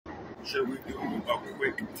Should we do a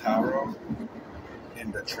quick tarot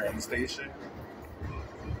in the train station?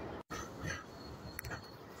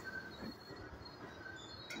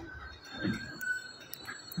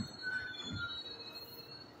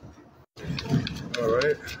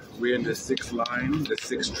 Alright, we're in the 6th line, the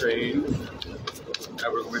 6th train.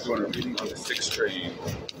 And we're doing a reading on the 6th train.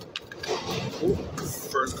 Ooh,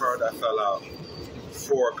 first card that fell out,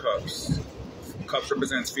 4 cups. Cups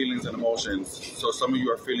represents feelings and emotions. So some of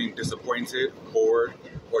you are feeling disappointed, bored,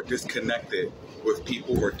 or disconnected with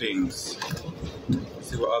people or things. Let's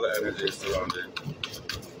see what other energy is surrounding.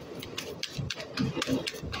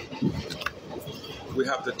 We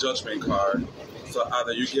have the Judgment card. So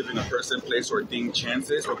either you're giving a person, place, or thing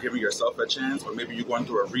chances, or giving yourself a chance, or maybe you're going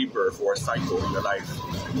through a rebirth or a cycle in your life.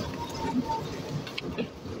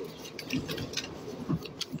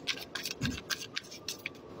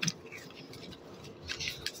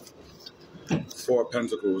 4 of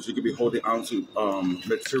Pentacles. You could be holding on to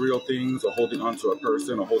material things, or holding on to a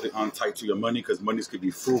person, or holding on tight to your money, because monies could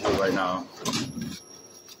be frugal right now.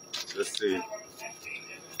 Let's see.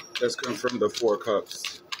 Let's confirm the 4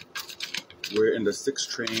 cups. We're in the 6th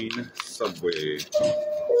train subway.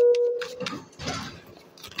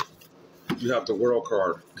 You have the World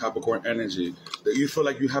card, Capricorn energy. That you feel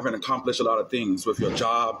like you haven't accomplished a lot of things with your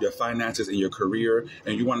job, your finances, and your career,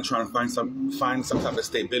 and you want to try and find some type of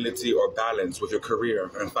stability or balance with your career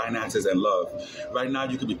and finances and love. Right now,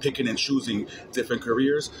 you could be picking and choosing different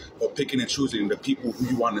careers, or picking and choosing the people who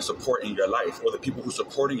you want to support in your life, or the people who are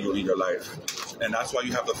supporting you in your life. And that's why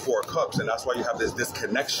you have the 4 cups, and that's why you have this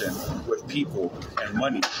disconnection with people and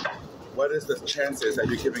money. What is the chances that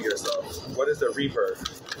you're giving yourself? What is the rebirth?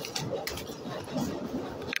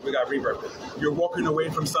 We got rebirth. You're walking away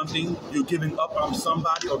from something, you're giving up on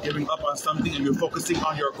somebody or giving up on something, and you're focusing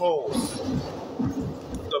on your goals.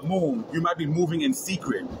 The Moon, you might be moving in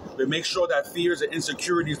secret, but make sure that fears and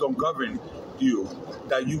insecurities don't govern you,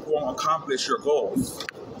 that you won't accomplish your goals.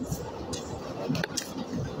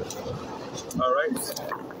 All right.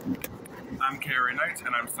 I'm Kerry Knight,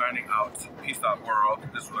 and I'm signing out. Peace out, world.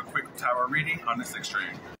 This was a quick tarot reading on the 6th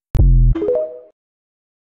train.